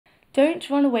Don't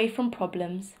run away from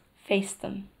problems, face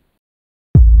them.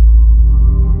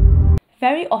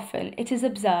 Very often it is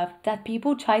observed that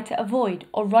people try to avoid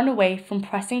or run away from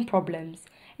pressing problems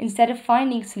instead of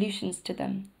finding solutions to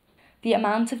them. The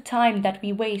amount of time that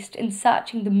we waste in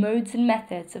searching the modes and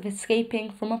methods of escaping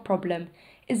from a problem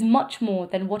is much more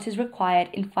than what is required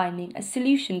in finding a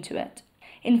solution to it.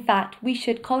 In fact, we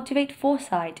should cultivate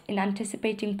foresight in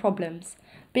anticipating problems,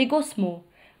 big or small,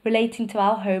 relating to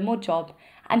our home or job,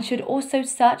 and should also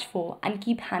search for and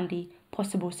keep handy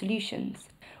possible solutions.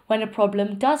 When a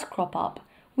problem does crop up,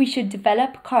 we should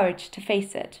develop courage to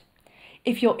face it.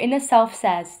 If your inner self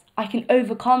says, "I can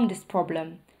overcome this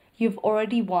problem," you've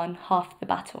already won half the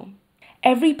battle.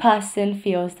 Every person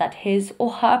feels that his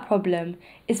or her problem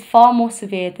is far more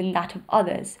severe than that of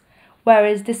others,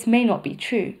 whereas this may not be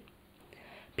true.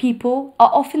 People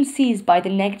are often seized by the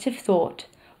negative thought,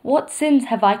 "What sins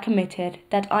have I committed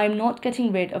that I am not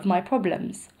getting rid of my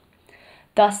problems?"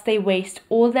 Thus they waste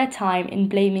all their time in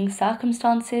blaming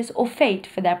circumstances or fate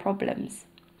for their problems.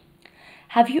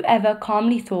 Have you ever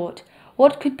calmly thought,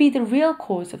 what could be the real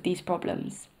cause of these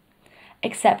problems?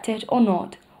 Accept it or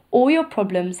not, all your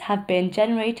problems have been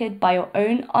generated by your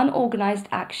own unorganized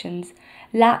actions,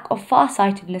 lack of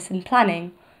farsightedness in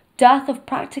planning, dearth of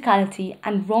practicality,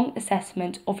 and wrong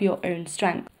assessment of your own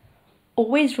strength.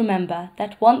 Always remember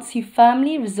that once you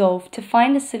firmly resolve to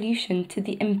find a solution to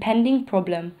the impending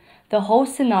problem, the whole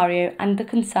scenario and the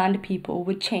concerned people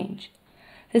would change.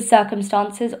 The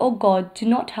circumstances or God do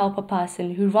not help a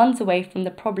person who runs away from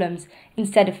the problems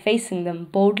instead of facing them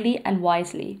boldly and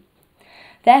wisely.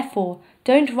 Therefore,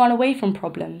 don't run away from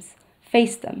problems,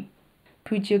 face them.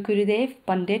 Pujya Gurudev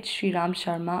Pandit Shriram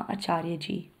Sharma Acharya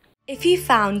Ji. If you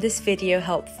found this video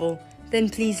helpful, then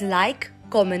please like,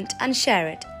 comment and share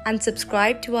it, and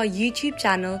subscribe to our YouTube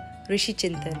channel Rishi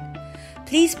Chintan.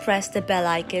 Please press the bell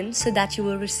icon so that you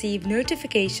will receive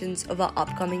notifications of our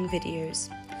upcoming videos.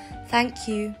 Thank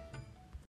you.